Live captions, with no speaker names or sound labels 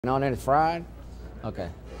On it, it's fried? Okay.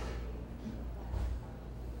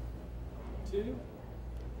 2.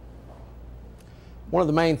 One of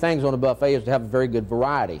the main things on a buffet is to have a very good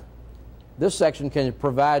variety. This section can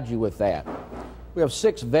provide you with that. We have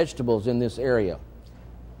 6 vegetables in this area.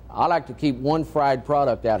 I like to keep one fried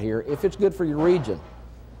product out here if it's good for your region.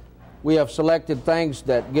 We have selected things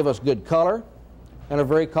that give us good color and are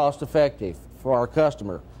very cost effective for our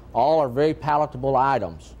customer. All are very palatable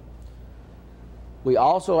items. We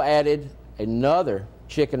also added another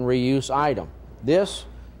chicken reuse item. This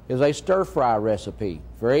is a stir-fry recipe.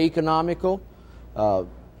 Very economical,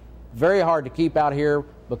 very hard to keep out here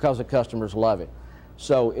because the customers love it.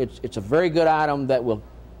 So it's a very good item that will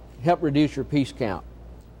help reduce your piece count.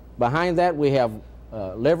 Behind that we have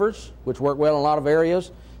livers, which work well in a lot of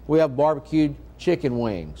areas. We have barbecued chicken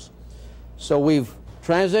wings. So we've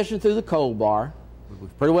transitioned through the cold bar.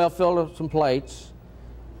 We've pretty well filled up some plates.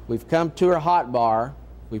 We've come to our hot bar.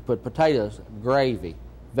 We've put potatoes, gravy,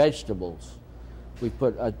 vegetables. We've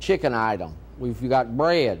put a chicken item. We've got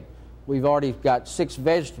bread. We've already got 6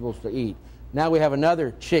 vegetables to eat. Now we have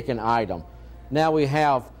another chicken item. Now we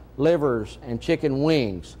have livers and chicken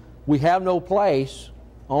wings. We have no place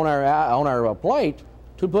on our plate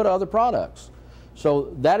to put other products.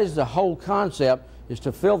 So that is the whole concept, is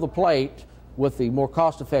to fill the plate with the more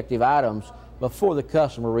cost-effective items before the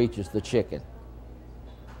customer reaches the chicken.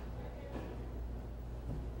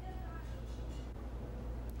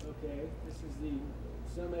 Okay, this is the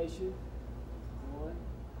summation. 1,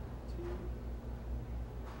 2.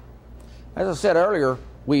 As I said earlier,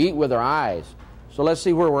 we eat with our eyes. So let's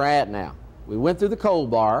see where we're at now. We went through the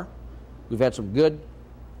cold bar. We've had some good,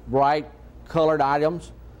 bright, colored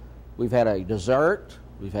items. We've had a dessert.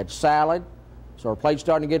 We've had salad. So our plate's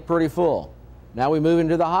starting to get pretty full. Now we move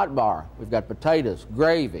into the hot bar. We've got potatoes,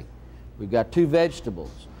 gravy. We've got 2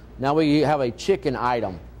 vegetables. Now we have a chicken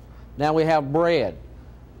item. Now we have bread.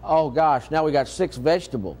 Oh gosh, now we got 6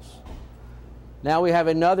 vegetables. Now we have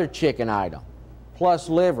another chicken item, plus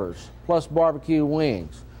livers, plus barbecue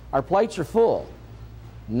wings. Our plates are full.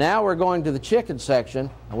 Now we're going to the chicken section,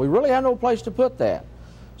 and we really have no place to put that.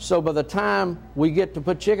 So by the time we get to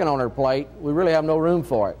put chicken on our plate, we really have no room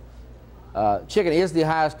for it. Chicken is the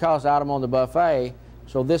highest cost item on the buffet,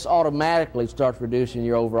 so this automatically starts reducing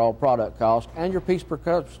your overall product cost and your piece per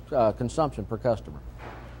consumption per customer.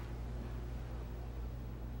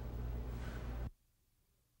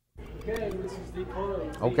 Okay, this is the color.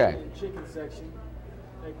 Okay. Chicken section.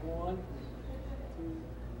 Take 1, 2.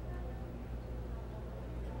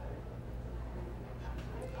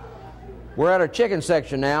 We're at our chicken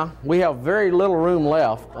section now. We have very little room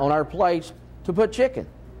left on our plates to put chicken.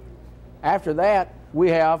 After that, we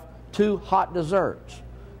have 2 hot desserts.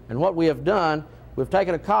 And what we have done, we've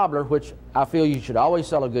taken a cobbler, which I feel you should always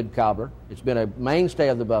sell a good cobbler. It's been a mainstay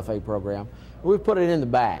of the buffet program. We've put it in the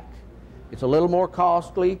back. It's a little more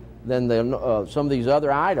costly than some of these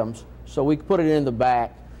other items, so we put it in the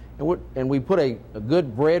back. And we put a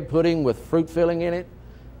good bread pudding with fruit filling in it.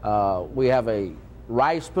 We have a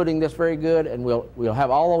rice pudding that's very good, and we'll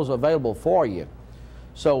have all those available for you.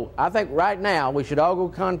 So I think right now we should all go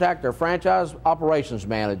contact our franchise operations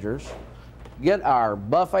managers, get our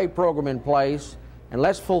buffet program in place, and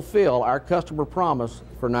let's fulfill our customer promise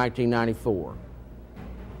for 1994.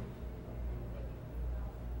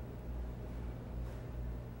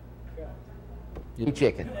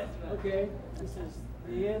 Chicken. Okay, this is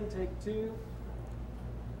the end. Take 2.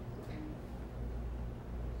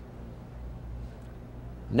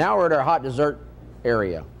 Now we're at our hot dessert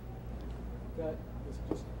area. Cut. Let's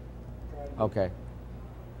just try it. Okay.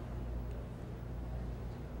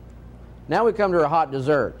 Now we come to our hot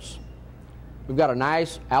desserts. We've got a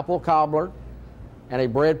nice apple cobbler and a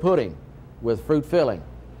bread pudding with fruit filling.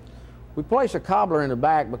 We place a cobbler in the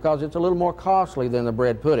back because it's a little more costly than the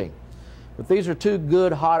bread pudding. But these are 2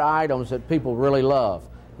 good hot items that people really love.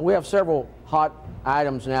 And we have several hot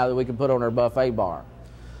items now that we can put on our buffet bar.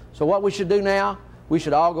 So what we should do now, we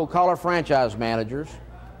should all go call our franchise managers,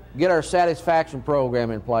 get our satisfaction program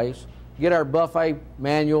in place, get our buffet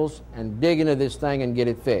manuals, and dig into this thing and get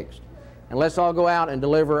it fixed. And let's all go out and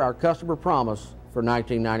deliver our customer promise for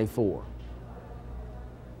 1994.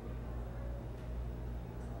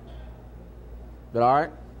 Is that all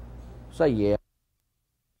right? Say yeah.